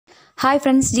Hi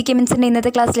friends, GK Minsന്റെ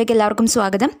ഇന്നത്തെ ക്ലാസ്സിലേക്ക് എല്ലാവർക്കും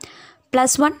സ്വാഗതം.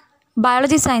 +1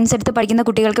 ബയോളജി സയൻസ് എടുത്ത് പഠിക്കുന്ന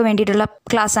കുട്ടികൾക്ക് വേണ്ടിയിട്ടുള്ള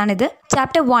ക്ലാസ്സാണിത്.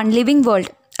 ചാപ്റ്റർ 1 ലിവിംഗ്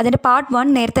വേൾഡ് അതിൻ്റെ പാർട്ട് 1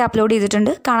 നേരത്തെ അപ്ലോഡ്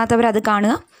ചെയ്തിട്ടുണ്ട്. കാണാത്തവർ അത്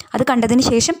കാണുക. അത് കണ്ടതിന്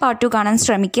ശേഷം പാർട്ട് 2 കാണാൻ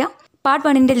ശ്രമിക്കുക. പാർട്ട്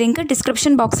 1ൻ്റെ ലിങ്ക്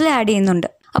ഡിസ്ക്രിപ്ഷൻ ബോക്സിൽ ആഡ് ചെയ്യുന്നുണ്ട്.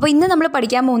 അപ്പോൾ ഇന്ന് നമ്മൾ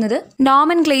പഠിക്കാൻ പോകുന്നത്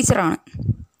നോമൻക്ലേച്ചറാണ്.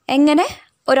 എങ്ങനെ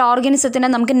ഒരു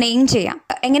ഓർഗാനിസത്തിനെ നമുക്ക് നെയിം ചെയ്യാം,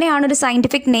 എങ്ങനെയാണ് ഒരു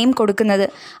സയൻറ്റിഫിക് നെയിം കൊടുക്കുന്നത്,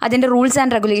 അതിൻ്റെ റൂൾസ്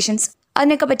ആൻഡ് റെഗുലേഷൻസ്,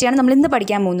 അതിനൊക്കെ പറ്റിയാണ് നമ്മൾ ഇന്ന്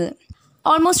പഠിക്കാൻ പോകുന്നത്.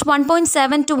 ഓൾമോസ്റ്റ്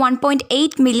 1.7 to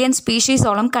 1.8 മില്യൺ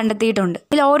സ്പീഷീസോളം കണ്ടെത്തിയിട്ടുണ്ട്.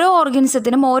 ഇതിൽ ഓരോ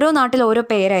ഓർഗാനിസത്തിനും ഓരോ നാട്ടിൽ ഓരോ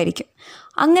പേരായിരിക്കും.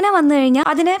 അങ്ങനെ വന്നു കഴിഞ്ഞാൽ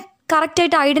അതിനെ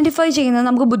കറക്റ്റായിട്ട് ഐഡൻറ്റിഫൈ ചെയ്യുന്നത്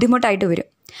നമുക്ക് ബുദ്ധിമുട്ടായിട്ട് വരും.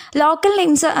 ലോക്കൽ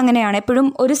നെയിംസ് അങ്ങനെയാണ്, എപ്പോഴും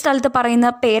ഒരു സ്ഥലത്ത് പറയുന്ന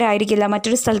പേരായിരിക്കില്ല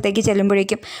മറ്റൊരു സ്ഥലത്തേക്ക്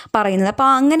ചെല്ലുമ്പോഴേക്കും പറയുന്നത്. അപ്പോൾ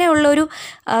അങ്ങനെയുള്ളൊരു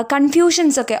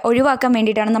കൺഫ്യൂഷൻസൊക്കെ ഒഴിവാക്കാൻ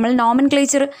വേണ്ടിയിട്ടാണ് നമ്മൾ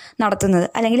നോമൻക്ലേച്ചർ നടത്തുന്നത്,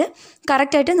 അല്ലെങ്കിൽ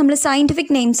കറക്റ്റായിട്ട് നമ്മൾ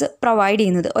സയൻറ്റിഫിക് നെയിംസ് പ്രൊവൈഡ്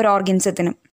ചെയ്യുന്നത് ഒരു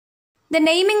ഓർഗാനിസത്തിനും. The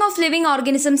naming of living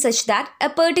organisms such that a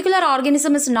particular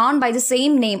organism is known by the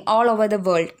same name all over the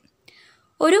world.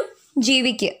 ഒരു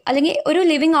ജീവിക്ക് അല്ലെങ്കിൽ ഒരു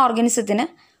ലിവിങ് ഓർഗാനിസത്തിന്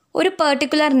ഒരു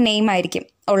പെർട്ടിക്കുലർ നെയിം ആയിരിക്കും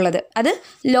ഉള്ളത്. അത്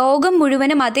ലോകം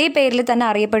മുഴുവനും അതേ പേരിൽ തന്നെ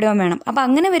അറിയപ്പെടുകയും വേണം. അപ്പോൾ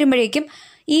അങ്ങനെ വരുമ്പോഴേക്കും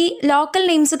ഈ ലോക്കൽ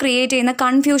നെയിംസ് ക്രിയേറ്റ് ചെയ്യുന്ന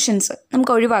കൺഫ്യൂഷൻസ്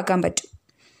നമുക്ക് ഒഴിവാക്കാൻ പറ്റും.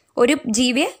 ഒരു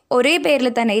ജീവിയെ ഒരേ പേരിൽ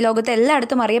തന്നെ ഈ ലോകത്ത്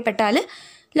എല്ലായിടത്തും അറിയപ്പെട്ടാൽ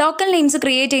ലോക്കൽ നെയിംസ്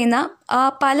ക്രിയേറ്റ് ചെയ്യുന്ന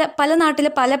പല നാട്ടിൽ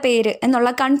പല പേര്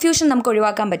എന്നുള്ള കൺഫ്യൂഷൻ നമുക്ക്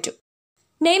ഒഴിവാക്കാൻ പറ്റും.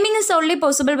 Naming is only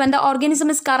possible when the organism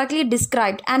is correctly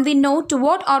described and we know to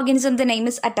what organism the name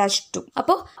is attached to.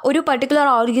 അപ്പോൾ ഒരു പർട്ടിക്കുലർ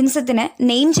ഓർഗാനിസത്തിനെ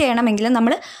നെയിം ചെയ്യണമെങ്കിൽ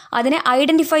നമ്മൾ അതിനെ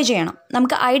ഐഡൻറ്റിഫൈ ചെയ്യണം.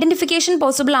 നമുക്ക് ഐഡൻറ്റിഫിക്കേഷൻ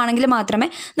പോസിബിൾ ആണെങ്കിൽ മാത്രമേ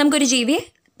നമുക്കൊരു ജീവിയെ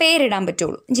പേരിടാൻ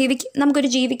പറ്റുള്ളൂ.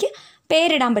 നമുക്കൊരു ജീവിക്ക്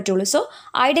പേരിടാൻ പറ്റുള്ളൂ. So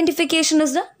identification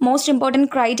is the most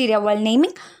important criteria while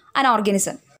naming an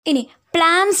organism. ഇനി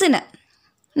പ്ലാന്റ്സിന്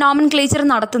നോമൻക്ലേച്ചർ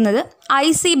നടത്തുന്നത്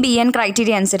ICBN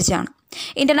ക്രൈറ്റീരിയ അനുസരിച്ചാണ്.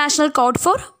 International code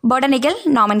four botanical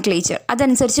nomenclature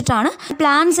അതനുസരിച്ചിട്ടാണ്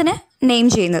പ്ലാന്റ്സിനെ name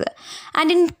ചെയ്യുന്നത്.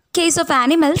 And in case of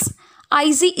animals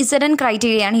ICZN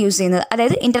ക്രൈറ്റീരിയയാണ് use ചെയ്യുന്നത്,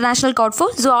 അതായത് international code four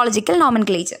zoological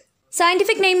nomenclature.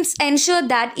 Scientific names ensure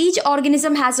that each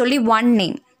organism has only one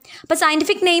name. അപ്പോൾ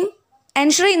scientific name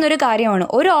ensure ചെയ്യുന്നൊരു കാര്യമാണ്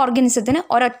ഒരു ഓർഗാനിസത്തിന്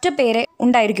ഒരൊറ്റ പേരെ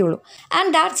ഉണ്ടായിരിക്കുള്ളൂ.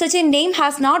 And that such A name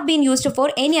has not been used for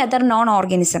any other non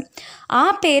organism. ആ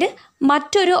പേര്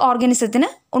മറ്റൊരു ഓർഗാനിസത്തിന്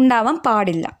ഉണ്ടാവാൻ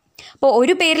പാടില്ല. അപ്പോൾ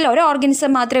ഒരു പേരിൽ ഒരു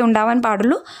ഓർഗാനിസം മാത്രമേ ഉണ്ടാവാൻ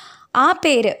പാടുള്ളൂ. ആ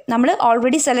പേര് നമ്മൾ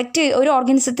ഓൾറെഡി ഒരു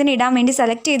ഓർഗാനിസത്തിന് ഇടാൻ വേണ്ടി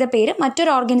സെലക്ട് ചെയ്ത പേര്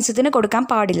മറ്റൊരു ഓർഗാനിസത്തിന് കൊടുക്കാൻ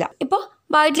പാടില്ല. ഇപ്പോൾ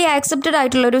വൈഡ്ലി ആക്സെപ്റ്റഡ്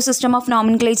ആയിട്ടുള്ളൊരു സിസ്റ്റം ഓഫ്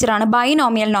നോമൻക്ലേച്ചറാണ്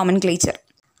ബൈനോമിയൽ നോമൻക്ലേച്ചർ.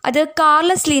 അത്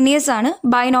കാർലസ് ലിനിയസ് ആണ്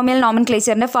ബൈനോമിയൽ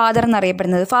നോമൻക്ലേച്ചറിൻ്റെ ഫാദർ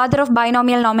എന്നറിയപ്പെടുന്നത്. Father of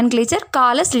binomial nomenclature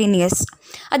Carlos ലിനിയസ്.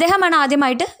 അദ്ദേഹമാണ്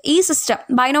ആദ്യമായിട്ട് ഈ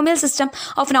ബൈനോമിയൽ സിസ്റ്റം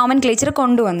ഓഫ് നോമൻക്ലേച്ചർ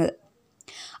കൊണ്ടുവന്നത്.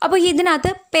 അപ്പോൾ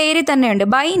ഇതിനകത്ത് പേര് തന്നെയുണ്ട്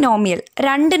ബൈനോമിയൽ,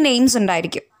 2 നെയിംസ്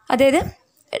ഉണ്ടായിരിക്കും. അതായത്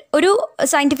ഒരു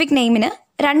സയൻറ്റിഫിക് നെയിമിന്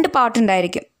 2 പാർട്ട്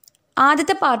ഉണ്ടായിരിക്കും.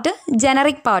 ആദ്യത്തെ പാർട്ട്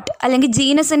ജനറിക് പാർട്ട് അല്ലെങ്കിൽ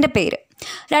ജീനസിൻ്റെ പേര്,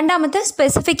 രണ്ടാമത്തെ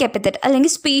സ്പെസിഫിക് എപ്പിത്തറ്റ്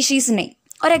അല്ലെങ്കിൽ സ്പീഷീസ് നെയിം.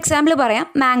 ഒരു എക്സാമ്പിൾ പറയാം,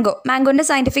 മാംഗോൻ്റെ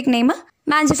സയൻറ്റിഫിക് നെയിം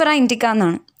മാഞ്ചിഫെറ ഇൻഡിക്ക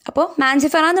എന്നാണ്. അപ്പോൾ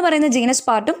മാഞ്ചിഫെറ എന്ന് പറയുന്ന ജീനസ്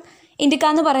പാർട്ടും ഇൻഡിക്ക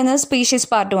എന്ന് പറയുന്നത് സ്പീഷീസ്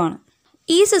പാർട്ടുമാണ്.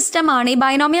 ഈ സിസ്റ്റമാണ്, ഈ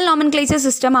ബൈനോമിയൽ നോമൻക്ലേച്ചർ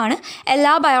സിസ്റ്റമാണ്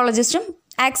എല്ലാ ബയോളജിസ്റ്റും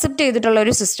ആക്സെപ്റ്റ് ചെയ്തിട്ടുള്ള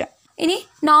ഒരു സിസ്റ്റം. ഇനി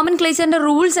നോമൻക്ലേച്ചറിൻ്റെ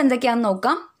റൂൾസ് എന്തൊക്കെയാണെന്ന്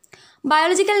നോക്കാം.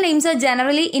 Biological names are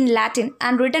generally in Latin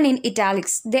and written in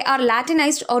italics. They are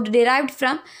Latinized or derived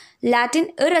from Latin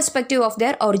irrespective of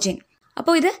their origin.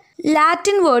 അപ്പോൾ ഇത്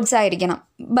ലാറ്റിൻ വേർഡ്സ് ആയിരിക്കണം.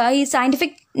 ഈ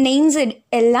സയൻറ്റിഫിക് നെയിംസ്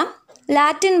എല്ലാം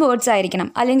ലാറ്റിൻ വേർഡ്സ് ആയിരിക്കണം,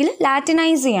 അല്ലെങ്കിൽ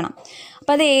ലാറ്റിനൈസ് ചെയ്യണം.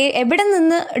 അപ്പോൾ അത് എവിടെ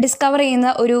നിന്ന് ഡിസ്കവർ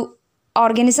ചെയ്യുന്ന ഒരു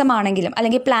ഓർഗാനിസം ആണെങ്കിലും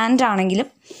അല്ലെങ്കിൽ പ്ലാന്റ് ആണെങ്കിലും,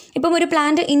 ഇപ്പം ഒരു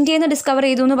പ്ലാന്റ് ഇന്ത്യയിൽ നിന്ന് ഡിസ്കവർ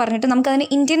ചെയ്തു എന്ന് പറഞ്ഞിട്ട് നമുക്കതിന്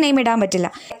ഇന്ത്യൻ നെയിം ഇടാൻ പറ്റില്ല.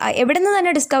 എവിടെ നിന്ന്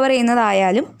തന്നെ ഡിസ്കവർ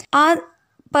ചെയ്യുന്നതായാലും ആ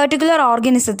പെർട്ടിക്കുലർ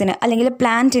ഓർഗാനിസത്തിന് അല്ലെങ്കിൽ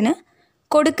പ്ലാന്റിന്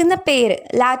കൊടുക്കുന്ന പേര്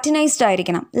ലാറ്റിനൈസ്ഡ്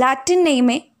ആയിരിക്കണം. ലാറ്റിൻ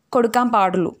നെയിമേ കൊടുക്കാൻ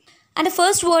പാടുള്ളൂ. And the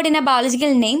first word in A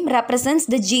biological name represents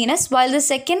the genus while the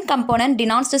second component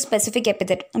denotes the specific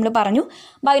epithet. നമ്മൾ പറഞ്ഞു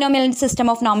ബൈനോമിയൽ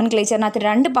സിസ്റ്റം ഓഫ് നോമൻക്ലേച്ചറിനകത്ത്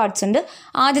 2 പാർട്സ് ഉണ്ട്.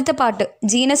 ആദ്യത്തെ പാർട്ട്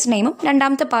ജീനസ് നെയിമും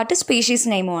രണ്ടാമത്തെ part species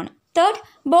നെയിമുമാണ്. Third,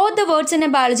 both the words in a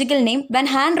biological name when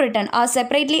handwritten are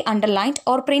separately underlined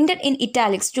or printed in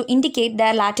italics to indicate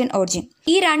their Latin origin.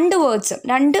 ഈ 2 വേർഡ്സും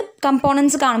 2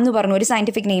 components കാണുമെന്ന് പറഞ്ഞു ഒരു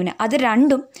scientific നെയിമിന്. അത്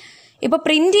രണ്ടും ഇപ്പോൾ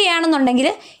പ്രിൻറ്റ് ചെയ്യുകയാണെന്നുണ്ടെങ്കിൽ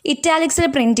ഇറ്റാലിക്സിൽ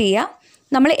പ്രിൻറ്റ് ചെയ്യുക,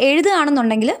 നമ്മൾ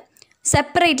എഴുതുകയാണെന്നുണ്ടെങ്കിൽ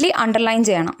സെപ്പറേറ്റ്ലി അണ്ടർലൈൻ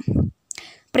ചെയ്യണം.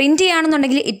 പ്രിൻറ്റ്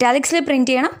ചെയ്യുകയാണെന്നുണ്ടെങ്കിൽ ഇറ്റാലിക്സിൽ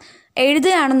പ്രിൻറ്റ് ചെയ്യണം,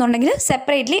 എഴുതുകയാണെന്നുണ്ടെങ്കിൽ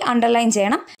സെപ്പറേറ്റ്ലി അണ്ടർലൈൻ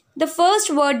ചെയ്യണം. The first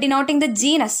word denoting the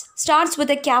genus starts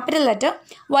with a capital letter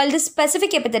while the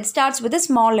specific epithet starts with a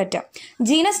small letter.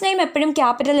 Genus name എപ്പോഴും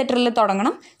ക്യാപിറ്റൽ ലെറ്ററിൽ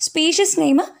തുടങ്ങണം, species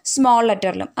name small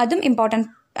ലെറ്ററിലും. അതും important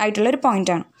ആയിട്ടുള്ളൊരു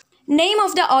പോയിൻ്റാണ്. Name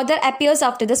of the author appears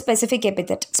after the specific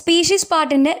epithet. Species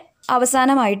പാർട്ടിൻ്റെ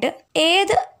അവസാനമായിട്ട്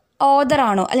ഏത്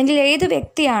ഓതറാണോ അല്ലെങ്കിൽ ഏത്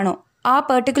വ്യക്തിയാണോ ആ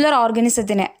പെർട്ടിക്കുലർ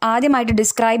ഓർഗാനിസത്തിനെ ആദ്യമായിട്ട്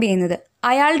ഡിസ്ക്രൈബ് ചെയ്യുന്നത്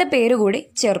അയാളുടെ പേര് കൂടി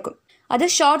ചേർക്കും. അത്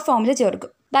ഷോർട്ട് ഫോമിൽ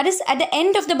ചേർക്കും. That is at the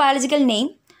end of the biological name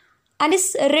and is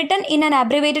written in an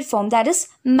abbreviated form, that is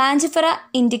Mangifera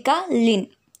Indica Lin.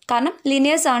 കാരണം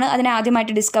ലിനിയേഴ്സ് ആണ് അതിനെ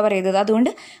ആദ്യമായിട്ട് ഡിസ്കവർ ചെയ്തത്.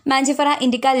 അതുകൊണ്ട് മാഞ്ചിഫെറ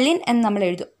ഇൻഡിക്ക ലിൻ എന്ന് നമ്മൾ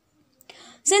എഴുതും.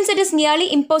 Since it is nearly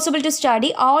impossible to study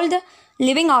all the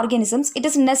living organisms, it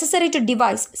is necessary to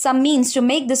devise some means to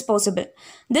make this possible.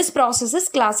 This process is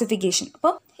classification.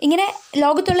 അപ്പോൾ ഇങ്ങനെ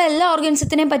ലോകത്തുള്ള എല്ലാ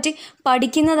ഓർഗാനിസത്തിനെ പറ്റി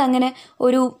പഠിക്കുന്നത് അങ്ങനെ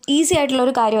ഒരു ഈസി ആയിട്ടുള്ള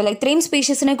ഒരു കാര്യമല്ല. ഇത്രയും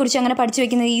സ്പീഷീസിനെ കുറിച്ച് അങ്ങനെ പഠിച്ചു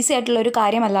വെക്കുന്നത് ഈസി ആയിട്ടുള്ള ഒരു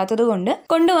കാര്യമല്ലാത്തത് കൊണ്ട്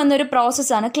കൊണ്ടുവന്ന ഒരു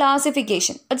പ്രോസസ്സാണ്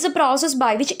classification. It's A process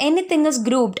by which anything is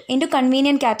grouped in to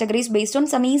convenient categories based on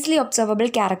some easily observable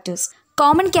characters.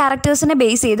 Common ക്യാരക്ടേഴ്സിനെ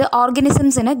base ചെയ്ത്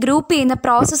ഓർഗാനിസംസിനെ ഗ്രൂപ്പ് ചെയ്യുന്ന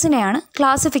പ്രോസസ്സിനെയാണ്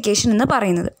ക്ലാസിഫിക്കേഷൻ എന്ന്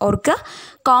പറയുന്നത്. ഓർക്കുക,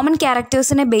 കോമൺ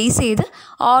ക്യാരക്ടേഴ്സിനെ ബേസ് ചെയ്ത്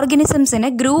ഓർഗാനിസംസിനെ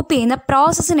ഗ്രൂപ്പ് ചെയ്യുന്ന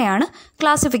പ്രോസസ്സിനെയാണ്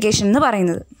ക്ലാസിഫിക്കേഷൻ എന്ന്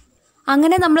പറയുന്നത്.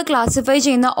 അങ്ങനെ നമ്മൾ ക്ലാസിഫൈ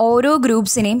ചെയ്യുന്ന ഓരോ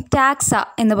ഗ്രൂപ്പ്സിനെയും ടാക്സ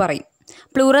എന്ന് പറയും.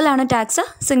 പ്ലൂറലാണ് ടാക്സ,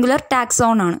 സിംഗുലർ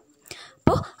ടാക്സോൺ ആണ്.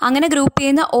 അപ്പോൾ അങ്ങനെ ഗ്രൂപ്പ്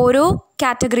ചെയ്യുന്ന ഓരോ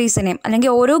കാറ്റഗറീസിനെയും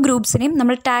അല്ലെങ്കിൽ ഓരോ ഗ്രൂപ്പ്സിനെയും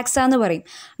നമ്മൾ ടാക്സ എന്ന് പറയും.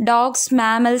 Dogs,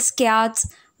 mammals, cats,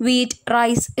 wheat,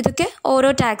 rice, ഇതൊക്കെ ഓരോ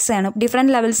ടാക്സയാണ്,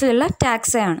 ഡിഫറെൻറ്റ് ലെവൽസിലുള്ള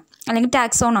ടാക്സയാണ് അല്ലെങ്കിൽ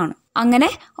ടാക്സോൺ ആണ്. അങ്ങനെ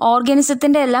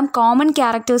ഓർഗാനിസത്തിൻ്റെ എല്ലാം കോമൺ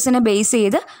ക്യാരക്ടേഴ്സിനെ ബേസ്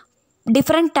ചെയ്ത്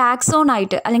ഡിഫറെൻറ്റ് ടാക്സോൺ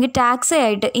ആയിട്ട് അല്ലെങ്കിൽ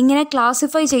ടാക്സയായിട്ട് ഇങ്ങനെ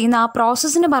ക്ലാസിഫൈ ചെയ്യുന്ന ആ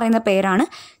പ്രോസസ്സിന് പറയുന്ന പേരാണ്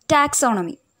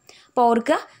ടാക്സോണമി. അപ്പോൾ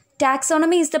ഓർക്കുക,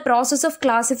 taxonomy is the process of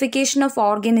classification of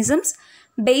organisms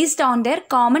based on their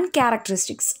common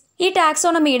characteristics. ഈ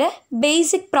ടാക്സോണമിയുടെ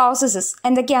ബേസിക് പ്രോസസ്സസ്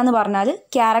എന്തൊക്കെയാണെന്ന് പറഞ്ഞാൽ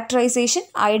characterisation,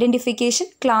 identification,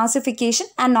 classification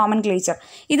and nomenclature.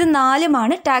 ഇത്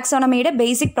 4 ടാക്സോണമിയുടെ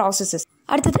ബേസിക് പ്രോസസ്സസ്.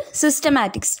 അടുത്തത്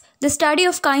systematics, the study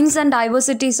of kinds and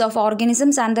diversities of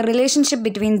organisms and the relationship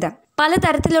between them.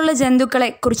 പലതരത്തിലുള്ള ജന്തുക്കളെ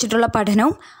കുറിച്ചിട്ടുള്ള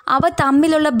പഠനവും അവ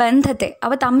തമ്മിലുള്ള ബന്ധത്തെ,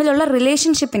 അവ തമ്മിലുള്ള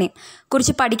റിലേഷൻഷിപ്പിനെ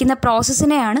കുറിച്ച് പഠിക്കുന്ന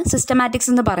പ്രോസസ്സിനെയാണ് സിസ്റ്റമാറ്റിക്സ്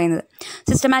എന്ന് പറയുന്നത്.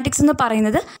 സിസ്റ്റമാറ്റിക്സ് എന്ന്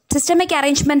പറയുന്നത് സിസ്റ്റമിക്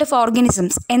അറേഞ്ച്മെൻറ്റ് ഓഫ്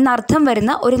ഓർഗാനിസംസ് എന്നർത്ഥം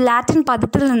വരുന്ന ഒരു ലാറ്റിൻ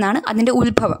പദത്തിൽ നിന്നാണ് അതിൻ്റെ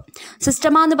ഉത്ഭവം.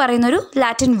 സിസ്റ്റമ എന്ന് പറയുന്ന ഒരു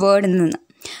ലാറ്റിൻ വേർഡിൽ നിന്ന്.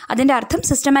 അതിൻ്റെ അർത്ഥം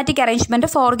സിസ്റ്റമാറ്റിക് അറേഞ്ച്മെൻറ്റ്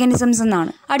ഓഫ് ഓർഗാനിസംസ്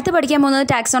എന്നാണ്. അടുത്ത് പഠിക്കാൻ പോകുന്നത്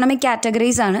ടാക്സോണമിക്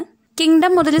കാറ്റഗറീസ് ആണ്.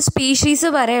 കിങ്ഡം മുതൽ സ്പീഷീസ്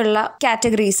വരെയുള്ള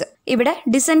കാറ്റഗറീസ് ഇവിടെ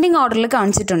ഡിസെൻഡിങ് ഓർഡറിൽ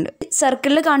കാണിച്ചിട്ടുണ്ട്.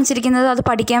 സർക്കിളിൽ കാണിച്ചിരിക്കുന്നത് അത്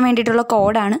പഠിക്കാൻ വേണ്ടിയിട്ടുള്ള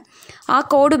കോഡാണ്. ആ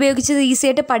കോഡ് ഉപയോഗിച്ച് ഈസി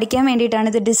ആയിട്ട് പഠിക്കാൻ വേണ്ടിയിട്ടാണ്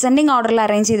ഇത് ഡിസെൻഡിങ് ഓർഡറിൽ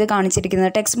അറേഞ്ച് ചെയ്ത്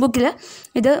കാണിച്ചിരിക്കുന്നത്. ടെക്സ്റ്റ് ബുക്കിൽ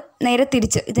ഇത് നേരെ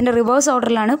തിരിച്ച് ഇതിൻ്റെ റിവേഴ്സ്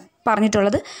ഓർഡറിലാണ്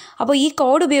പറഞ്ഞിട്ടുള്ളത്. അപ്പോൾ ഈ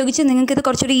കോഡ് ഉപയോഗിച്ച് നിങ്ങൾക്ക് ഇത്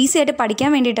കുറച്ചുകൂടി ഈസി ആയിട്ട്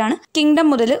പഠിക്കാൻ വേണ്ടിയിട്ടാണ് കിങ്ഡം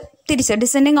മുതൽ തിരിച്ച്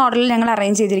ഡിസെൻഡിങ് ഓർഡറിൽ ഞങ്ങൾ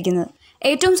അറേഞ്ച് ചെയ്തിരിക്കുന്നത്.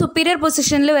 ഏറ്റവും സുപ്പീരിയർ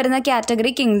പൊസിഷനിൽ വരുന്ന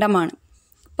കാറ്റഗറി കിങ്ഡം ആണ്.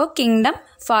 അപ്പോൾ kingdom,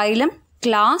 phylum,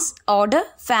 class, order,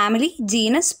 family,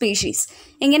 genus, species,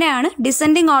 ഇങ്ങനെയാണ്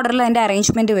ഡിസെൻഡിങ് ഓർഡറിൽ അതിൻ്റെ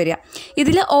അറേഞ്ച്മെൻറ്റ് വരിക.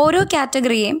 ഇതിൽ ഓരോ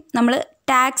കാറ്റഗറിയെയും നമ്മൾ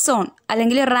ടാക്സോൺ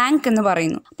അല്ലെങ്കിൽ റാങ്ക് എന്ന്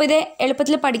പറയുന്നു. അപ്പോൾ ഇത്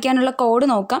എളുപ്പത്തിൽ പഠിക്കാനുള്ള കോഡ്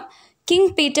നോക്കാം.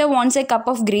 King Peter wounds A cup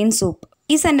of green soup.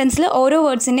 ഈ സെൻറ്റൻസിൽ ഓരോ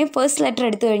വേർഡ്സിൻ്റെയും ഫസ്റ്റ് ലെറ്റർ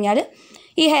എടുത്തു കഴിഞ്ഞാൽ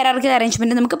ഈ ഹൈറാർക്കിക്കൽ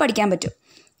അറേഞ്ച്മെൻറ്റ് നമുക്ക് പഠിക്കാൻ പറ്റും.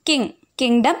 കിങ്,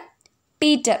 കിങ്ഡം,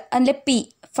 പീറ്റർ, അതിൻ്റെ പി,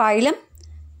 ഫൈലം,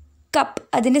 കപ്പ്,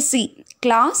 അതിൻ്റെ C,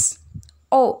 class,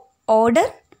 O, order,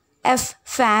 F,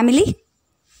 family,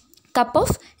 cup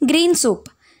of green soup,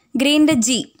 ഗ്രീൻ്റെ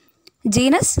G,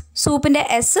 genus, സൂപ്പിൻ്റെ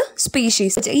S,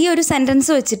 species. ഈ ഒരു സെൻറ്റൻസ്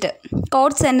വെച്ചിട്ട്,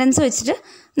 കോഡ് സെൻറ്റൻസ് വെച്ചിട്ട്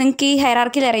നിങ്ങൾക്ക് ഈ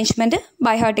ഹൈറാർക്കിക്കൽ അറേഞ്ച്മെൻറ്റ്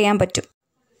ബൈ ഹാർട്ട് ചെയ്യാൻ പറ്റും.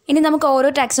 ഇനി നമുക്ക് ഓരോ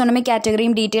ടാക്സോണമിക്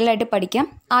കാറ്റഗറിയും ഡീറ്റെയിൽ ആയിട്ട് പഠിക്കാം.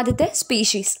 ആദ്യത്തെ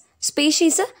species.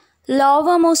 Species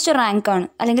lower most rank ആണ്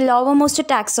അല്ലെങ്കിൽ ലോവർ മോസ്റ്റ്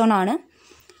ടാക്സോൺ ആണ്.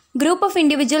 Group of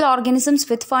individual organisms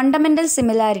with fundamental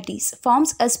similarities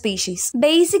forms A species.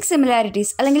 Basic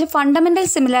similarities അല്ലെങ്കിൽ ഫണ്ടമെൻ്റൽ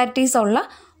സിമിലാരിറ്റീസ് ഉള്ള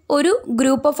ഒരു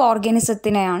ഗ്രൂപ്പ് ഓഫ്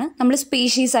ഓർഗാനിസത്തിനെയാണ് നമ്മൾ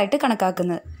സ്പീഷീസ് ആയിട്ട്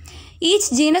കണക്കാക്കുന്നത്. Each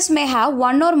genus may have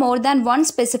one or more than one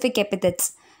specific എപ്പിത്തറ്റ്സ്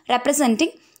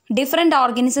representing different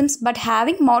organisms but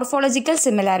having morphological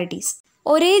similarities.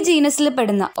 ഒരേ ജീനസിൽ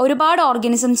പെടുന്ന ഒരുപാട്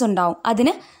organisms ഉണ്ടാവും.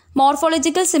 അതിന്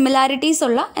മോർഫോളജിക്കൽ സിമിലാരിറ്റീസ്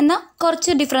ഉള്ള എന്നാൽ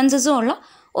കുറച്ച് ഡിഫറൻസസും ഉള്ള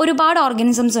ഒരുപാട്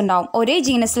ഓർഗാനിസംസ് ഉണ്ടാവും. ഒരേ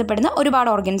ജീനസിൽ പെടുന്ന ഒരുപാട്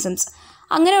ഓർഗാനിസംസ്,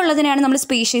 അങ്ങനെയുള്ളതിനെയാണ് നമ്മൾ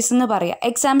സ്പീഷീസ് എന്ന് പറയുക.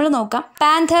 എക്സാമ്പിൾ നോക്കാം.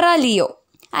 പാൻതെറ ലിയോ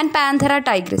ആൻഡ് പാൻതെറ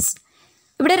ടൈഗ്രസ്.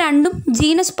 ഇവിടെ രണ്ടും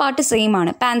ജീനസ് പാർട്ട് സെയിം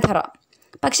ആണ്, പാൻതെറ.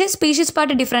 പക്ഷേ സ്പീഷീസ്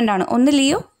പാർട്ട് ഡിഫറെൻ്റ് ആണ്. ഒന്ന്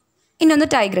ലിയോ, ഇന്നൊന്ന്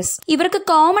ടൈഗ്രസ്. ഇവർക്ക്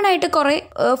കോമൺ ആയിട്ട് കുറേ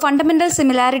ഫണ്ടമെൻ്റൽ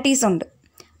സിമിലാരിറ്റീസ് ഉണ്ട്,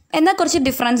 എന്നാൽ കുറച്ച്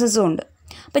ഡിഫറൻസസും ഉണ്ട്.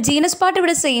 അപ്പോൾ ജീനസ് പാർട്ട്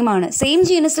ഇവിടെ സെയിം ആണ്. സെയിം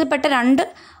ജീനസിൽപ്പെട്ട രണ്ട്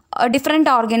ഡിഫറെൻറ്റ്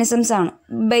ഓർഗാനിസംസ് ആണ്.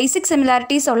 ബേസിക്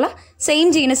സിമിലാരിറ്റീസ് ഉള്ള സെയിം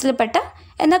ജീനസിൽപ്പെട്ട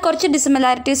എന്നാൽ കുറച്ച്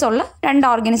ഡിസിമിലാരിറ്റീസ് ഉള്ള രണ്ട്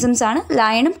ഓർഗാനിസംസ് ആണ്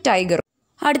ലയണും ടൈഗറും.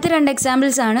 അടുത്ത രണ്ട്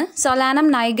എക്സാമ്പിൾസ് ആണ് സൊലാനം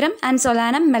നൈഗ്രം ആൻഡ്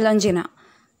സൊലാനം മെലോഞ്ചിന.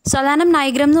 സൊലാനം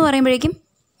നൈഗ്രം എന്ന് പറയുമ്പോഴേക്കും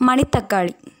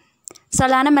മണിത്തക്കാളി,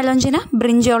 സൊലാനം മെലോഞ്ചിന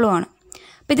ബ്രിഞ്ചോളുമാണ്.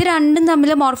 അപ്പോൾ ഇത് രണ്ടും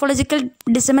തമ്മിൽ മോർഫോളജിക്കൽ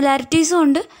ഡിസിമിലാരിറ്റീസും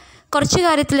ഉണ്ട്, കുറച്ച്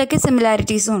കാര്യത്തിലൊക്കെ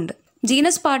സിമിലാരിറ്റീസും ഉണ്ട്.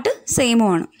 ജീനസ് പാർട്ട് സെയിമും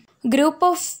ആണ്. Group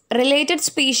of related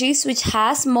species which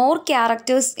has more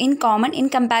characters in common in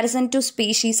comparison to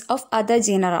species of other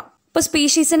ജീനറ. ഇപ്പോൾ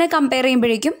സ്പീഷീസിനെ കമ്പയർ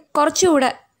ചെയ്യുമ്പോഴേക്കും കുറച്ചുകൂടെ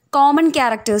കോമൺ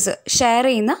ക്യാരക്ടേഴ്സ് ഷെയർ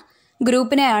ചെയ്യുന്ന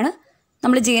ഗ്രൂപ്പിനെയാണ്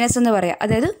നമ്മൾ ജീനസ് എന്ന് പറയുക.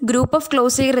 അതായത് group of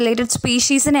closely related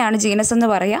സ്പീഷീസിനെയാണ് genus എന്ന്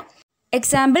പറയുക.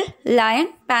 Example lion,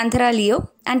 Panthera Leo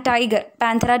and tiger,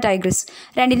 Panthera tigress.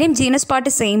 രണ്ടിൻ്റെയും ജീനസ്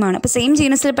പാർട്ട് സെയിം ആണ്. അപ്പോൾ സെയിം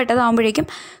ജീനസിൽ പെട്ടതാകുമ്പോഴേക്കും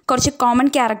കുറച്ച് കോമൺ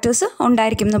ക്യാരക്ടേഴ്സ്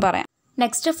ഉണ്ടായിരിക്കും എന്ന് പറയാം.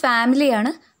 നെക്സ്റ്റ്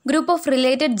ഫാമിലിയാണ്. Group of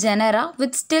related genera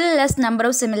with still less number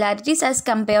of similarities as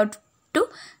compared to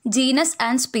genus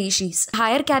and species.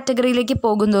 Higher കാറ്റഗറിയിലേക്ക്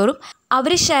പോകുന്തോറും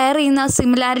അവർ share ചെയ്യുന്ന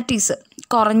സിമിലാരിറ്റീസ്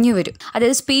കുറഞ്ഞു വരും.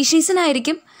 അതായത്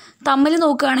സ്പീഷീസിനായിരിക്കും തമ്മിൽ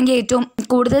നോക്കുകയാണെങ്കിൽ ഏറ്റവും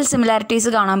കൂടുതൽ സിമിലാരിറ്റീസ്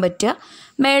കാണാൻ പറ്റുക.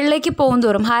 മേളിലേക്ക്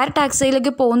പോകുന്തോറും, ഹയർ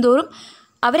ടാക്സയിലേക്ക് പോകുന്തോറും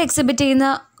അവർ എക്സിബിറ്റ് ചെയ്യുന്ന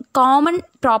കോമൺ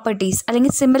പ്രോപ്പർട്ടീസ്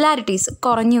അല്ലെങ്കിൽ സിമിലാരിറ്റീസ്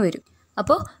കുറഞ്ഞു വരും.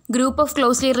 അപ്പോൾ ഗ്രൂപ്പ് ഓഫ്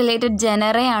ക്ലോസ്ലി റിലേറ്റഡ്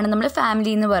ജനറയാണ് നമ്മൾ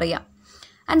ഫാമിലി എന്ന് പറയുക.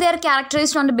 And they are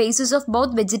characterized on the basis of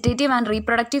both vegetative and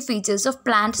reproductive features of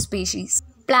plant species.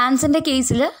 പ്ലാന്റ്സിൻ്റെ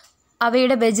കേസിൽ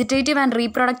അവയുടെ വെജിറ്റേറ്റീവ് ആൻഡ്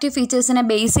റീപ്രൊഡക്റ്റീവ് ഫീച്ചേഴ്സിനെ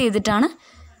ബേസ് ചെയ്തിട്ടാണ്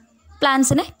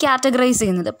പ്ലാന്റ്സിനെ കാറ്റഗറൈസ്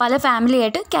ചെയ്യുന്നത്, പല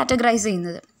ഫാമിലിയായിട്ട് കാറ്റഗറൈസ്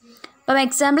ചെയ്യുന്നത്. അപ്പം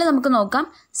എക്സാമ്പിൾ നമുക്ക് നോക്കാം.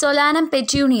 സൊലാനം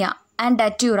പെറ്റ്യൂണിയ ആൻഡ്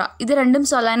ഡറ്റ്യൂറ. ഇത് രണ്ടും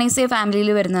സൊലാനേസിയ ഫാമിലിയിൽ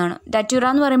വരുന്നതാണ്. ഡറ്റ്യൂറ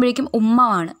എന്ന് പറയുമ്പോഴേക്കും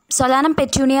ഉമ്മമാണ്. സൊലാനം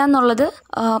പെറ്റ്യൂണിയ എന്നുള്ളത്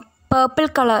പേർപ്പിൾ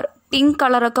കളർ, പിങ്ക്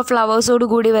കളറൊക്കെ ഫ്ലവേഴ്സോട്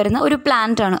കൂടി വരുന്ന ഒരു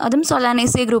പ്ലാന്റ് ആണ്. അതും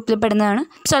സൊലാനേസിയ ഗ്രൂപ്പിൽ പെടുന്നതാണ്.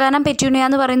 സൊലാനം പെറ്റ്യൂണിയ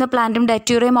എന്ന് പറയുന്ന പ്ലാന്റും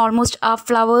ഡറ്റ്യൂറയും ഓൾമോസ്റ്റ് ആ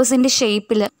ഫ്ലവേഴ്സിൻ്റെ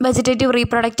ഷേപ്പിൽ വെജിറ്റേറ്റീവ്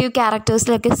റീപ്രൊഡക്റ്റീവ്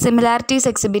ക്യാരക്ടേഴ്സിലൊക്കെ സിമിലാരിറ്റീസ്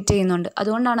എക്സിബിറ്റ് ചെയ്യുന്നുണ്ട്.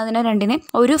 അതുകൊണ്ടാണ് അതിനെ രണ്ടിനെ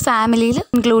ഒരു ഫാമിലിയിൽ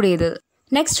ഇൻക്ലൂഡ് ചെയ്തത്.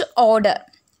 Next order.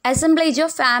 assemblage of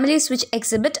families which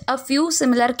exhibit a few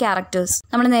similar characters.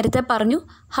 നമ്മൾ നേരത്തെ പറഞ്ഞു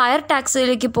ഹയർ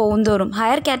ടാക്സിലേക്ക് പോകുന്തോറും,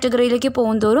 ഹയർ കാറ്റഗറിയിലേക്ക്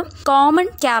പോകുന്തോറും കോമൺ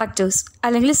ക്യാരക്ടേഴ്സ്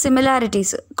അല്ലെങ്കിൽ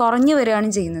സിമിലാരിറ്റീസ് കുറഞ്ഞു വരികയാണ്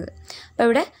ചെയ്യുന്നത്. അപ്പോൾ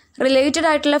ഇവിടെ റിലേറ്റഡ്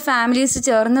ആയിട്ടുള്ള ഫാമിലീസ്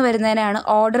ചേർന്ന് വരുന്നതിനാണ്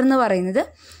ഓർഡർ എന്ന് പറയുന്നത്.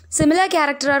 Similar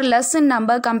character are less in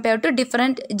number compared to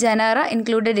different genera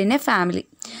included in A family.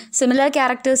 Similar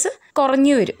characters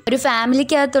കുറഞ്ഞു വരും. ഒരു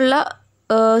ഫാമിലിക്കകത്തുള്ള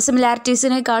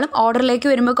സിമിലാരിറ്റീസിനേക്കാളും ഓർഡറിലേക്ക്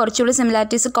വരുമ്പോൾ കുറച്ചുകൂടി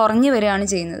സിമിലാരിറ്റീസ് കുറഞ്ഞു വരികയാണ്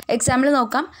ചെയ്യുന്നത്. എക്സാമ്പിൾ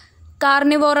നോക്കാം.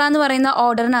 കാർണിവോറ എന്ന് പറയുന്ന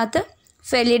ഓർഡറിനകത്ത്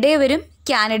ഫെലിഡേ വരും,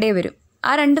 കാനിഡേ വരും.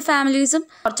 ആ രണ്ട് ഫാമിലീസും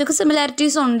കുറച്ചൊക്കെ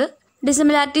സിമിലാരിറ്റീസ് ഉണ്ട്.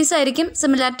 ഡിസിമിലാരിറ്റീസ് ആയിരിക്കും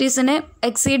സിമിലാരിറ്റീസിനെ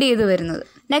എക്സീഡ് ചെയ്ത് വരുന്നത്.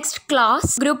 Next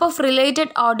class. Group of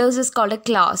related orders is called A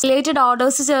class. Related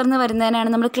orders ചേർന്ന് വരുന്നതിനാണ്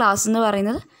നമ്മൾ ക്ലാസ് എന്ന്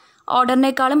പറയുന്നത്.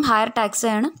 ഓർഡറിനേക്കാളും ഹയർ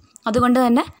ടാക്സാണ്. അതുകൊണ്ട്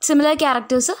തന്നെ സിമിലർ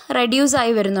ക്യാരക്ടേഴ്സ് റെഡ്യൂസ്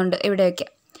ആയി വരുന്നുണ്ട് ഇവിടെയൊക്കെ.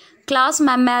 ക്ലാസ്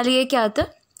മമ്മാലിയക്കകത്ത്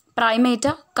പ്രൈമേറ്റ,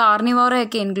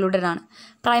 കാർണിവോറയൊക്കെ ഇൻക്ലൂഡഡ് ആണ്.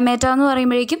 പ്രൈമേറ്റ എന്ന്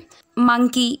പറയുമ്പോഴേക്കും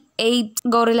monkey, apes,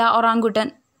 gorilla, orangutan,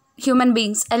 human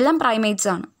beings എല്ലാം പ്രൈമേറ്റ്സ്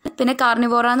ആണ്. പിന്നെ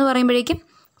കാർണിവോറ എന്ന് പറയുമ്പോഴേക്കും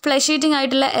ഫ്ലഷ് ഈറ്റിംഗ്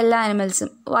ആയിട്ടുള്ള എല്ലാ ആനിമൽസും,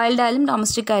 വൈൽഡ് ആയാലും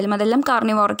ഡൊമസ്റ്റിക് ആയാലും അതെല്ലാം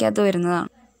കാർണിവോറയ്ക്കകത്ത് വരുന്നതാണ്.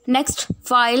 Next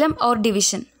phylum or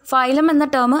division. Phylum എന്ന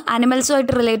ടേം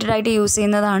ആനിമൽസുമായിട്ട് റിലേറ്റഡ് ആയിട്ട് യൂസ്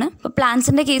ചെയ്യുന്നതാണ്. ഇപ്പോൾ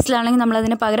പ്ലാന്റ്സിൻ്റെ കേസിലാണെങ്കിൽ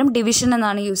നമ്മളതിന് പകരം ഡിവിഷൻ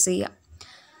എന്നാണ് യൂസ് ചെയ്യുക.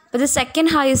 അപ്പോൾ ഇത്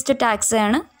സെക്കൻഡ് ഹയസ്റ്റ്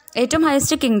ടാക്സയാണ്. ഏറ്റവും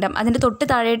ഹയസ്റ്റ് കിങ്ഡം, അതിൻ്റെ തൊട്ട്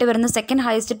താഴെയായിട്ട് വരുന്ന second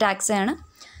highest ടാക്സയാണ്.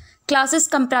 Classes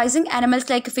comprising animals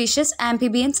like fishes,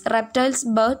 amphibians, reptiles,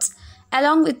 birds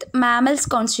along with mammals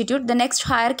constitute the next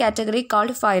higher category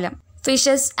called phylum.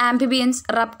 Fishes, amphibians,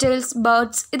 reptiles,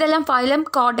 birds ഇതെല്ലാം ഫൈലം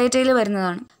കോർഡേറ്റയിൽ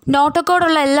വരുന്നതാണ്.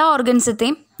 നോട്ടോകോഡുള്ള എല്ലാ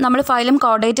ഓർഗൻസത്തെയും നമ്മൾ ഫൈലം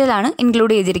കോർഡേറ്റയിലാണ്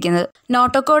ഇൻക്ലൂഡ് ചെയ്തിരിക്കുന്നത്.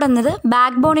 നോട്ടോകോഡ് എന്നത്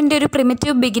ബാക്ക് ബോണിൻ്റെ ഒരു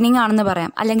പ്രിമിറ്റീവ് ബിഗിനിങ് ആണെന്ന്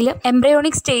പറയാം. അല്ലെങ്കിൽ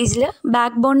എംബ്രയോണിക് സ്റ്റേജിൽ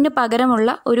ബാക്ക് ബോണിന്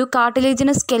പകരമുള്ള ഒരു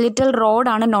കാർട്ടിലേജിനസ് സ്കെലിറ്റൽ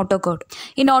റോഡാണ് നോട്ടോകോഡ്.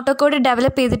 ഈ നോട്ടോകോഡ്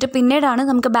ഡെവലപ്പ് ചെയ്തിട്ട് പിന്നീടാണ്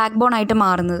നമുക്ക് ബാക്ക് ബോൺ ആയിട്ട്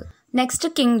മാറുന്നത്. Next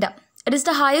kingdom. It is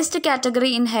the highest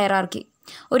category in hierarchy.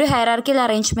 ഒരു ഹൈറാർക്കിയൽ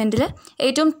അറേഞ്ച്മെൻറ്റിൽ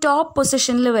ഏറ്റവും ടോപ്പ്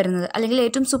പൊസിഷനിൽ വരുന്നത് അല്ലെങ്കിൽ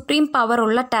ഏറ്റവും സുപ്രീം പവർ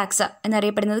ഉള്ള ടാക്സ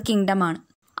എന്നറിയപ്പെടുന്നത് കിങ്ഡമാണ്.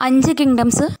 5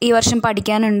 കിങ്ഡംസ് ഈ വർഷം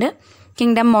പഠിക്കാനുണ്ട്.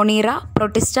 Kingdom Monera,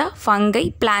 Protista, fungi,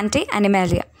 Plantae,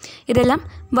 Animalia. ഇതെല്ലാം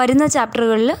വരുന്ന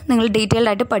ചാപ്റ്ററുകളിൽ നിങ്ങൾ ഡീറ്റെയിൽഡ്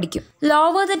ആയിട്ട് പഠിക്കും.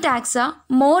 Lower the taxa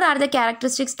more are the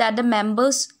characteristics that the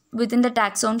members within the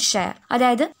taxon share.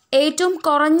 അതായത് ഏറ്റവും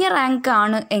കുറഞ്ഞ റാങ്ക്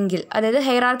ആണ് എങ്കിൽ, അതായത്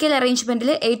ഹൈറാർക്കിയൽ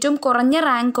അറേഞ്ച്മെൻറ്റിൽ ഏറ്റവും കുറഞ്ഞ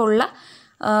റാങ്ക് ഉള്ള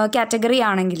കാറ്റഗറി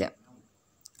ആണെങ്കിൽ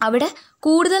അവിടെ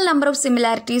കൂടുതൽ നമ്പർ ഓഫ്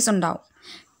സിമിലാരിറ്റീസ് ഉണ്ടാവും.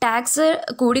 ടാക്സ്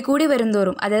കൂടിക്കൂടി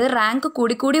വരുന്തോറും, അതായത് റാങ്ക്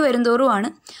കൂടിക്കൂടി വരുന്തോറുമാണ്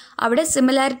അവിടെ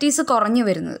സിമിലാരിറ്റീസ് കുറഞ്ഞു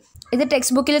വരുന്നത്. ഇത്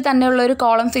ടെക്സ്റ്റ് ബുക്കിൽ തന്നെയുള്ള ഒരു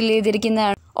കോളം ഫില്ല്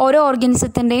ചെയ്തിരിക്കുന്നതാണ്. ഓരോ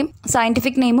ഓർഗാനിസത്തിൻ്റെയും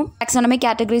സയൻറ്റിഫിക് നെയിമും ടാക്സോണമിക്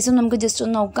കാറ്റഗറീസും നമുക്ക് ജസ്റ്റ്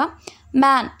ഒന്ന് നോക്കാം.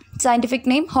 മാൻ, സയൻറ്റിഫിക്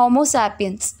നെയിം ഹോമോ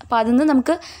സാപ്പിയൻസ്. അപ്പോൾ അതിൽ നിന്ന്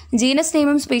നമുക്ക് ജീനസ്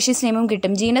നെയിമും സ്പീഷീസ് നെയിമും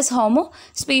കിട്ടും. Genus homo,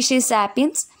 species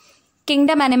sapiens.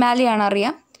 Kingdom അനിമാലിയാണ്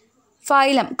അറിയാം.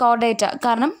 ഫൈലം കോർഡേറ്റ,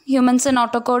 കാരണം ഹ്യൂമൻസ്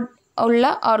നോട്ടോകോഡ് ഉള്ള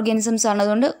ഓർഗാനിസംസ് ആണ്,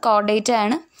 അതുകൊണ്ട് കോർഡേറ്റ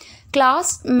ആണ്.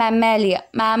 ക്ലാസ് മമ്മാലിയ,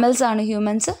 മാമൽസ് ആണ്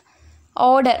ഹ്യൂമൻസ്.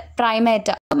 ഓർഡർ പ്രൈമേറ്റ,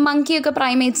 മങ്കിയൊക്കെ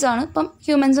പ്രൈമേറ്റ്സ് ആണ്, ഇപ്പം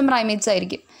ഹ്യൂമൻസും പ്രൈമേറ്റ്സ്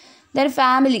ആയിരിക്കും. ദെൻ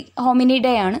ഫാമിലി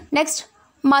ഹോമിനിഡേ ആണ്. നെക്സ്റ്റ്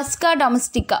മസ്ക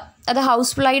ഡൊമസ്റ്റിക്ക, അത്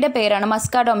ഹൗസ് ഫ്ലൈയുടെ പേരാണ്,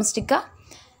 മസ്ക ഡൊമസ്റ്റിക്ക.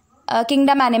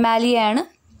 കിങ്ഡം അനിമാലിയയാണ്.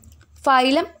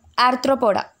 ഫൈലം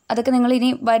ആർത്രോപോഡ, അതൊക്കെ നിങ്ങൾ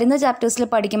ഇനി വരുന്ന ചാപ്റ്റേഴ്സിൽ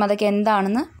പഠിക്കും അതൊക്കെ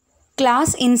എന്താണെന്ന്.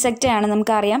 ക്ലാസ് ഇൻസെക്റ്റ ആണ്,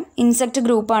 നമുക്കറിയാം ഇൻസെക്റ്റ്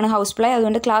ഗ്രൂപ്പാണ് ഹൗസ് ഫ്ലൈ,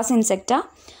 അതുകൊണ്ട് class Insecta.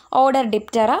 Order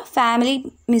ഡിപ്റ്ററ, family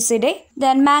മ്യൂസിഡെ,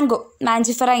 then mango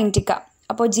Mangifera Indica.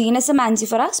 അപ്പോൾ genus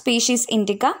Mangifera, species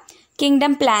Indica.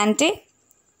 Kingdom പ്ലാന്റ്റെ,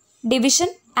 division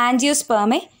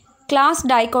ആൻജിയോസ്പെർമെ, class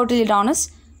ഡൈക്കോട്ടിലിഡോണസ്,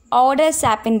 order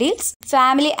സാപ്പിൻഡീൽസ്,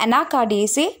 family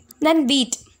അനാകാർഡിയേസെ. Then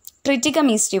wheat, Triticum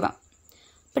ഈസ്റ്റിവം.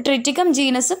 ഇപ്പോൾ Triticum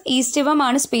ജീനസും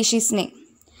ഈസ്റ്റിവമാണ് species name.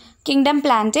 Kingdom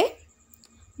പ്ലാന്റ്റെ,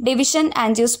 division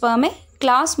ആൻജിയോസ്പെർമെ,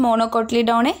 class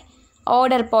മോണോകോട്ടിലിഡോണെ,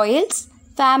 order പോയിൽസ്,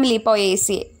 family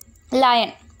പോയേസിയെ. Lion,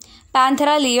 Panthera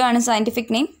Leo ആണ്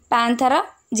scientific name. Panthera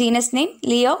genus name,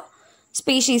 Leo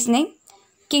species name.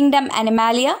 Kingdom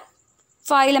Animalia,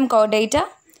 phylum Chordata,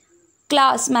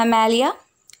 class മമാലിയ,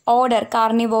 order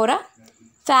Carnivora,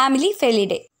 family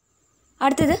Felidae.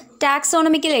 അടുത്തത്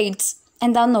taxonomical AIDS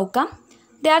എന്താണെന്ന് നോക്കാം.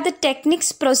 They are the techniques,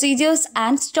 procedures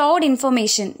and stored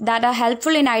information that are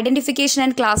helpful in identification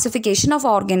and classification of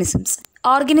organisms.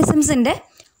 ഓർഗാനിസംസിൻ്റെ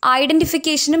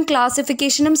ഐഡൻറ്റിഫിക്കേഷനും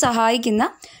ക്ലാസിഫിക്കേഷനും സഹായിക്കുന്ന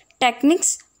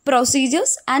techniques,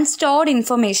 procedures and stored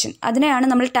information, അതിനെയാണ്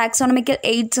നമ്മൾ taxonomical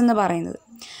AIDS എന്ന് പറയുന്നത്.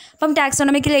 അപ്പം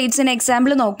taxonomical എയ്ഡ്സിന്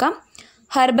example നോക്കാം.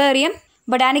 Herbarium,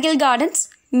 botanical gardens,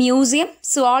 museum,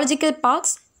 zoological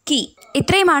parks, key.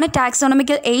 ഇത്രയുമാണ്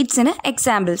taxonomical എയ്ഡ്സിന്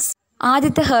examples.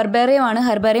 ആദ്യത്തെ herbarium ആണ്.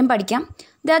 ഹെർബേറിയം പഠിക്കാം.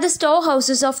 They are the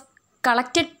storehouses of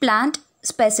collected plant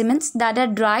specimens that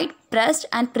are dried, pressed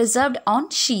and preserved on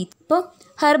sheath. ഇപ്പോൾ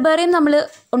herbarium നമ്മൾ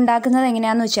ഉണ്ടാക്കുന്നത്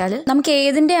എങ്ങനെയാണെന്ന് വെച്ചാൽ, നമുക്ക്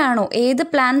ഏത്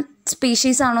പ്ലാന്റ്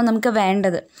സ്പീഷീസ് ആണോ നമുക്ക്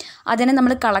വേണ്ടത് അതിനെ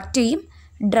നമ്മൾ കളക്ട് ചെയ്യും,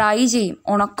 ഡ്രൈ ചെയ്യും,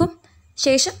 ഉണക്കും,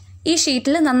 ശേഷം ഈ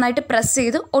ഷീറ്റിൽ നന്നായിട്ട് പ്രസ്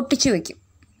ചെയ്ത് ഒട്ടിച്ചു വയ്ക്കും.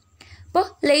 അപ്പോൾ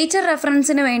ലേറ്റർ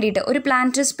റെഫറൻസിന് വേണ്ടിയിട്ട് ഒരു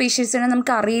പ്ലാന്റ് സ്പീഷീസിനെ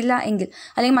നമുക്ക് അറിയില്ല എങ്കിൽ,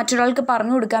 അല്ലെങ്കിൽ മറ്റൊരാൾക്ക്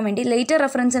പറഞ്ഞു കൊടുക്കാൻ വേണ്ടി ലേറ്റർ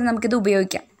റെഫറൻസിന് നമുക്കിത്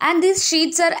ഉപയോഗിക്കാം. And these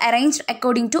sheets R arranged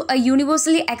according to A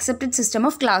universally accepted system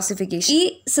of classification.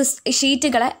 ഈ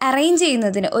ഷീറ്റുകളെ അറേഞ്ച്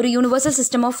ചെയ്യുന്നതിന് ഒരു യൂണിവേഴ്സൽ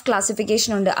സിസ്റ്റം ഓഫ്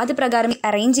ക്ലാസിഫിക്കേഷൻ ഉണ്ട്. അത് പ്രകാരം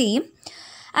അറേഞ്ച് ചെയ്യും.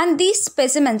 And these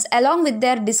specimens, along with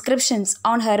their descriptions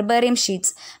on herbarium sheets,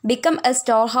 become a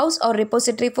storehouse or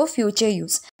repository for future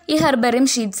use. ഈ herbarium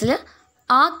ഷീറ്റ്സിൽ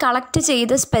ആ collect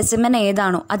ചെയ്ത സ്പെസിമെൻ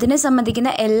ഏതാണോ അതിനെ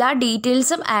സംബന്ധിക്കുന്ന എല്ലാ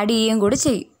ഡീറ്റെയിൽസും ആഡ് ചെയ്യുകയും കൂടി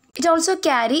ചെയ്യും. It also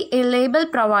carry A label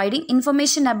providing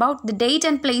information about the date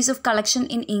and place of collection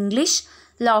in English,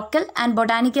 local and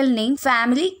botanical name,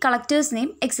 family, collectors name,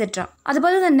 etcetera.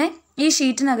 അതുപോലെ തന്നെ ഈ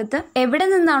ഷീറ്റിനകത്ത് എവിടെ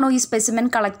നിന്നാണോ ഈ സ്പെസിമെൻ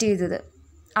കളക്ട് ചെയ്തത്,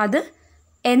 അത്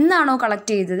എന്നാണോ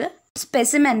കളക്ട് ചെയ്തത്,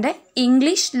 സ്പെസിമെൻ്റെ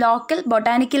ഇംഗ്ലീഷ്, ലോക്കൽ,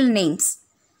 ബൊട്ടാനിക്കൽ നെയിംസ്,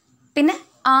 പിന്നെ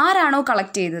ആരാണോ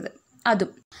കളക്ട് ചെയ്തത്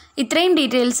അതും. ഇത്രയും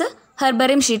ഡീറ്റെയിൽസ്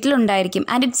ഹെർബേറിയം ഷീറ്റിൽ ഉണ്ടായിരിക്കും.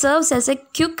 And it serves as A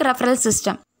quick referral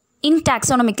system in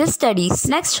taxonomical studies.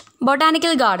 Next,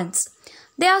 botanical gardens.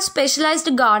 They are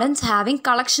specialised gardens having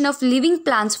collection of living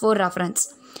plants four reference.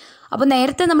 അപ്പോൾ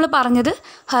നേരത്തെ നമ്മൾ പറഞ്ഞത്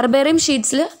ഹെർബേറിയം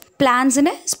ഷീറ്റ്സിൽ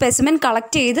പ്ലാന്റ്സിന് സ്പെസിമെൻ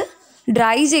കളക്ട് ചെയ്ത്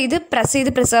ഡ്രൈ ചെയ്ത് press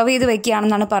ചെയ്ത് preserve ചെയ്ത്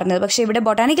വെക്കുകയാണെന്നാണ് പറഞ്ഞത്. പക്ഷേ ഇവിടെ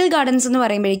ബൊട്ടാനിക്കൽ ഗാർഡൻസ് എന്ന്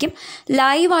പറയുമ്പോഴേക്കും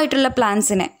ലൈവായിട്ടുള്ള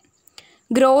പ്ലാന്റ്സിനെ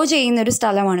ഗ്രോ ചെയ്യുന്നൊരു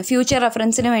സ്ഥലമാണ്. ഫ്യൂച്ചർ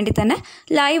റെഫറൻസിന് വേണ്ടി തന്നെ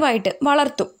ലൈവായിട്ട്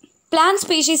വളർത്തും. Plant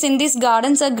species in these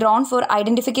gardens are grown for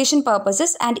identification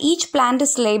purposes and each plant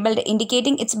is labeled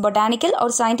indicating its botanical or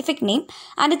scientific name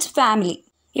and its family.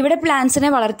 ഇവിടെ പ്ലാന്റ്സിനെ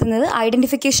വളർത്തുന്നത്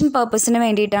ഐഡൻറ്റിഫിക്കേഷൻ പർപ്പസിന്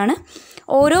വേണ്ടിയിട്ടാണ്.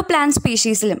 ഓരോ പ്ലാന്റ്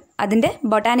സ്പീഷീസിലും അതിൻ്റെ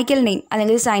ബൊട്ടാനിക്കൽ നെയിം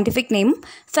അല്ലെങ്കിൽ സയൻറ്റിഫിക് നെയിമും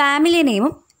ഫാമിലി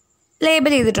നെയിമും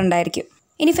ലേബൽ ചെയ്തിട്ടുണ്ടായിരിക്കും.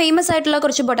 ഇനി ഫേമസ് ആയിട്ടുള്ള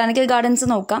കുറച്ച് ബൊട്ടാനിക്കൽ ഗാർഡൻസ്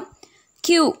നോക്കാം.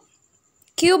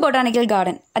 ക്യൂ ബൊട്ടാനിക്കൽ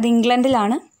ഗാർഡൻ, അത്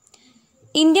ഇംഗ്ലണ്ടിലാണ്.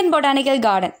 ഇന്ത്യൻ ബൊട്ടാനിക്കൽ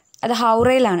ഗാർഡൻ, അത്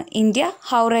ഹൗറയിലാണ്. India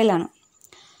ഹൗറയിലാണ്.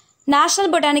 National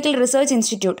botanical research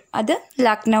institute, അത്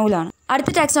ലക്നൌവിലാണ്.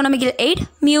 അടുത്ത taxonomical aid,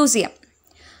 museum.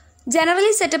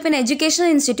 Generally setup in educational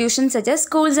institutions such as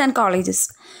schools and colleges.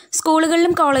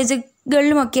 സ്കൂളുകളിലും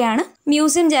കോളേജുകളിലുമൊക്കെയാണ്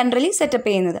മ്യൂസിയം ജനറലി സെറ്റപ്പ്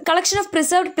ചെയ്യുന്നത്. Collection of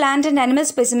preserved plant and animal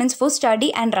specimens four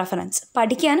study and reference.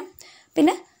 പഠിക്കാനും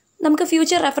പിന്നെ നമുക്ക്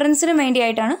future റെഫറൻസിനും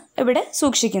വേണ്ടിയായിട്ടാണ് ഇവിടെ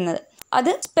സൂക്ഷിക്കുന്നത്. അത്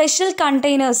സ്പെഷ്യൽ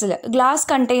കണ്ടെയ്നേഴ്സിൽ, ഗ്ലാസ്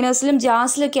കണ്ടെയ്നേഴ്സിലും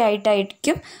ജാസിലൊക്കെ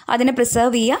ആയിട്ടായിരിക്കും അതിനെ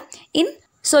പ്രിസർവ് ചെയ്യുക. ഇൻ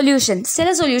സൊല്യൂഷൻസ്, ചില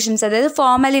സൊല്യൂഷൻസ്, അതായത്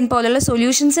ഫോർമാലിൻ പോലുള്ള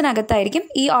സൊല്യൂഷൻസിനകത്തായിരിക്കും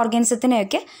ഈ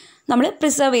ഓർഗാനിസത്തിനെയൊക്കെ നമ്മൾ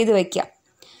പ്രിസർവ് ചെയ്ത് വയ്ക്കുക.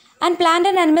 And plant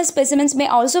and animal specimens may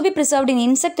also be preserved in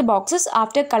insect boxes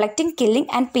after collecting,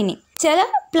 killing and pinning. ചില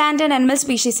പ്ലാന്റ് ആൻഡ് ആനിമൽ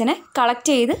സ്പീഷീസിനെ കളക്ട്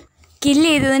ചെയ്ത് കില്ല്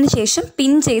ചെയ്തതിന് ശേഷം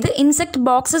പിൻ ചെയ്ത് ഇൻസെക്ട്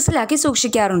ബോക്സസിലാക്കി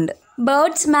സൂക്ഷിക്കാറുണ്ട്.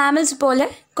 ബേർഡ്സ്, മാമൽസ് പോലെ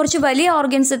കുറച്ച് വലിയ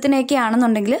ഓർഗാനിസത്തിനെയൊക്കെ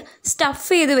ആണെന്നുണ്ടെങ്കിൽ സ്റ്റഫ്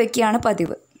ചെയ്ത് വെക്കുകയാണ്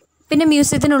പതിവ്. പിന്നെ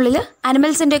മ്യൂസിയത്തിനുള്ളിൽ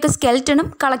അനിമൽസിൻ്റെയൊക്കെ സ്കെൽറ്റണും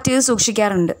കളക്ട് ചെയ്ത്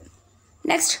സൂക്ഷിക്കാറുണ്ട്.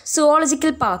 Next,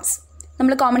 zoological parks.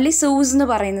 നമ്മൾ കോമൺലി സൂസ് എന്ന്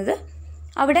പറയുന്നത്.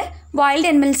 അവിടെ വൈൽഡ്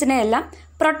അനിമൽസിനെ എല്ലാം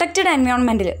പ്രൊട്ടക്റ്റഡ്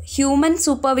എൻവയോൺമെൻറ്റിൽ, ഹ്യൂമൻ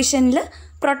സൂപ്പർവിഷനിൽ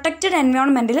പ്രൊട്ടക്റ്റഡ്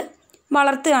എൻവയോൺമെൻറ്റിൽ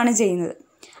വളർത്തുകയാണ് ചെയ്യുന്നത്.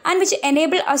 And which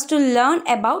enable us to learn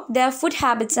about their food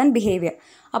habits and behaviour.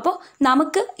 അപ്പോൾ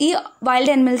നമുക്ക് ഈ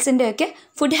വൈൽഡ് അനിമൽസിൻ്റെയൊക്കെ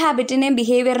ഫുഡ് ഹാബിറ്റിനെയും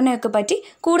ബിഹേവിയറിനെയൊക്കെ പറ്റി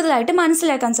കൂടുതലായിട്ട്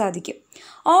മനസ്സിലാക്കാൻ സാധിക്കും.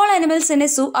 All animals in A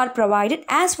zoo are provided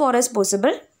as four as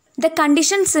possible the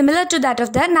condition similar to that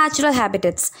of the natural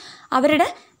ഹാബിറ്ററ്റ്സ്. അവരുടെ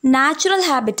natural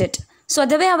habitat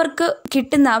സ്വതവേ അവർക്ക്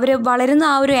കിട്ടുന്ന, അവർ വളരുന്ന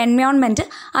ആ ഒരു എൻവയോൺമെൻറ്റ്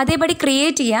അതേപടി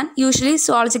ക്രിയേറ്റ് ചെയ്യാൻ യൂഷ്വലി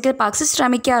സുവോളജിക്കൽ പാർക്സ്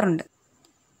ശ്രമിക്കാറുണ്ട്.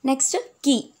 Next,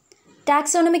 key.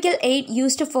 Taxonomical aid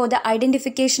used for the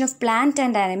identification of plant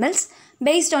and animals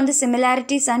based on the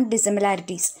similarities and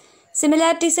dissimilarities.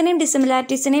 സിമിലാരിറ്റീസിനെയും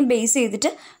ഡിസിമിലാരിറ്റീസിനെയും base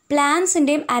ചെയ്തിട്ട്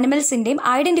പ്ലാന്റ്സിൻ്റെയും ആനിമൽസിൻ്റെയും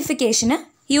ഐഡൻറ്റിഫിക്കേഷന്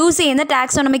യൂസ് ചെയ്യുന്ന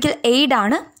ടാക്സോണമിക്കൽ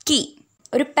എയ്ഡാണ് കീ.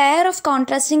 ഒരു പെയർ ഓഫ്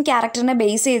കോൺട്രാസ്റ്റിംഗ് ക്യാരക്ടറിനെ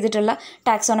ബേസ് ചെയ്തിട്ടുള്ള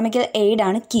taxonomical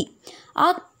എയ്ഡാണ് key. ആ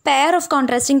pair of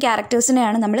contrasting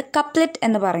ക്യാരക്ടേഴ്സിനെയാണ് നമ്മൾ couplet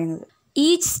എന്ന് പറയുന്നത്.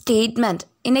 Each statement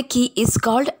in A key is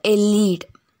called A lead.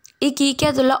 ഈ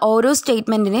കീക്കകത്തുള്ള ഓരോ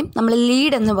സ്റ്റേറ്റ്മെൻറ്റിനെയും നമ്മൾ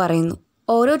ലീഡ് എന്ന് പറയുന്നു.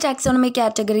 ഓരോ ടാക്സോണമിക്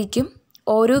കാറ്റഗറിക്കും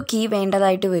ഓരോ കീ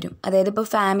വേണ്ടതായിട്ട് വരും. അതായത് ഇപ്പോൾ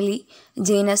ഫാമിലി,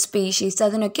 ജീനസ്, സ്പീഷീസ്,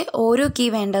 അതിനൊക്കെ ഓരോ കീ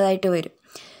വേണ്ടതായിട്ട് വരും.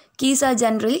 Keys are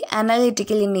generally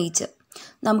analytical in nature.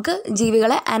 നമുക്ക്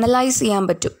ജീവികളെ അനലൈസ് ചെയ്യാൻ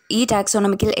പറ്റും ഈ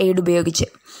ടാക്സോണമിക്കൽ എയ്ഡ് ഉപയോഗിച്ച്.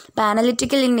 അപ്പോൾ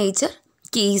analytical in nature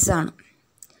കീസാണ്.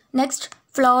 Next,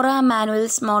 Flora,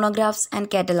 manuals, monographs and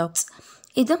catalogues.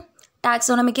 ഇതും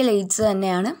ടാക്സോണമിക്കൽ എയ്ഡ്സ്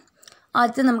തന്നെയാണ്.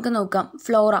 ആദ്യത്തെ നമുക്ക് നോക്കാം.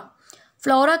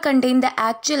 Flora contain the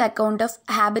actual account of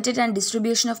habitat and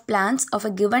distribution of plants of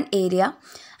A given area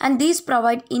and these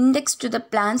provide index to the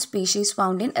plant species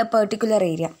found in A particular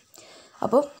area.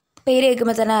 അപ്പോൾ പേര്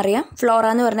കേൾക്കുമ്പോൾ തന്നെ അറിയാം, ഫ്ലോറ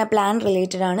എന്ന് പറഞ്ഞാൽ പ്ലാന്റ്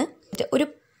റിലേറ്റഡ് ആണ്. ഒരു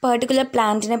particular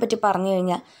പ്ലാന്റിനെ പറ്റി പറഞ്ഞു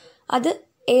കഴിഞ്ഞാൽ അത്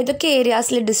ഏതൊക്കെ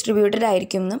ഏരിയാസിൽ ഡിസ്ട്രിബ്യൂട്ടഡ്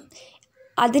ആയിരിക്കും എന്നും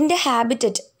അതിൻ്റെ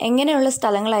ഹാബിറ്ററ്റ് എങ്ങനെയുള്ള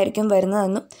സ്ഥലങ്ങളായിരിക്കും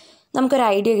വരുന്നതെന്നും നമുക്കൊരു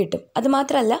ഐഡിയ കിട്ടും.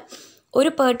 അതുമാത്രമല്ല, ഒരു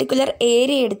പെർട്ടിക്കുലർ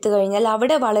ഏരിയ എടുത്തു കഴിഞ്ഞാൽ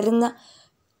അവിടെ വളരുന്ന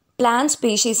പ്ലാന്റ്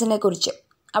സ്പീഷീസിനെ കുറിച്ച്,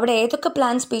 അവിടെ ഏതൊക്കെ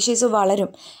പ്ലാന്റ് സ്പീഷീസ് വളരും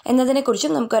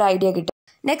എന്നതിനെക്കുറിച്ചും നമുക്കൊരു ഐഡിയ കിട്ടും.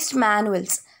 Next,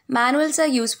 manuals R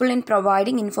useful in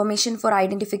providing information for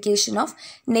identification of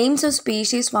names of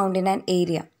species found in an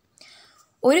area.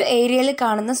 ഒരു ഏരിയയിൽ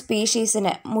കാണുന്ന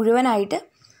സ്പീഷീസിനെ മുഴുവനായിട്ട്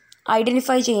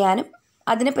ഐഡൻറ്റിഫൈ ചെയ്യാനും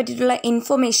അതിനെ പറ്റിയിട്ടുള്ള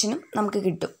ഇൻഫർമേഷനും നമുക്ക്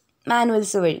കിട്ടും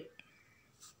മാനുവൽസ് വഴി.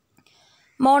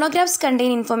 Monographs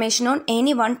contain information on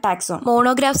any one taxon.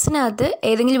 മോണോഗ്രാഫ്സിനകത്ത്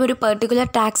ഏതെങ്കിലും ഒരു പെർട്ടിക്കുലർ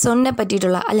ടാക്സോണിനെ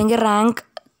പറ്റിയിട്ടുള്ള അല്ലെങ്കിൽ റാങ്ക്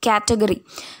കാറ്റഗറി,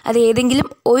 അത് ഏതെങ്കിലും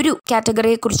ഒരു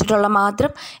കാറ്റഗറിയെ കുറിച്ചിട്ടുള്ള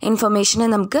മാത്രം ഇൻഫർമേഷനെ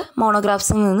നമുക്ക്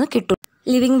മോണോഗ്രാഫ്സിൽ നിന്ന് കിട്ടും.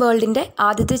 ലിവിങ് വേൾഡിൻ്റെ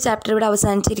ആദ്യത്തെ ചാപ്റ്റർ ഇവിടെ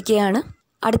അവസാനിച്ചിരിക്കുകയാണ്.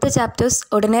 അടുത്ത ചാപ്റ്റേഴ്സ്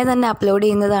ഉടനെ തന്നെ അപ്ലോഡ്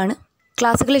ചെയ്യുന്നതാണ്.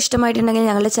 ക്ലാസ്സുകൾ ഇഷ്ടമായിട്ടുണ്ടെങ്കിൽ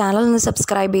ഞങ്ങളുടെ ചാനൽ ഒന്ന്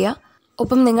സബ്സ്ക്രൈബ് ചെയ്യുക.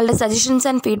 ഒപ്പം നിങ്ങളുടെ സജഷൻസ്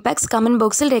ആൻഡ് ഫീഡ്ബാക്സ് കമൻറ്റ്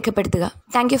ബോക്സിൽ രേഖപ്പെടുത്തുക.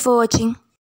 Thank you for watching.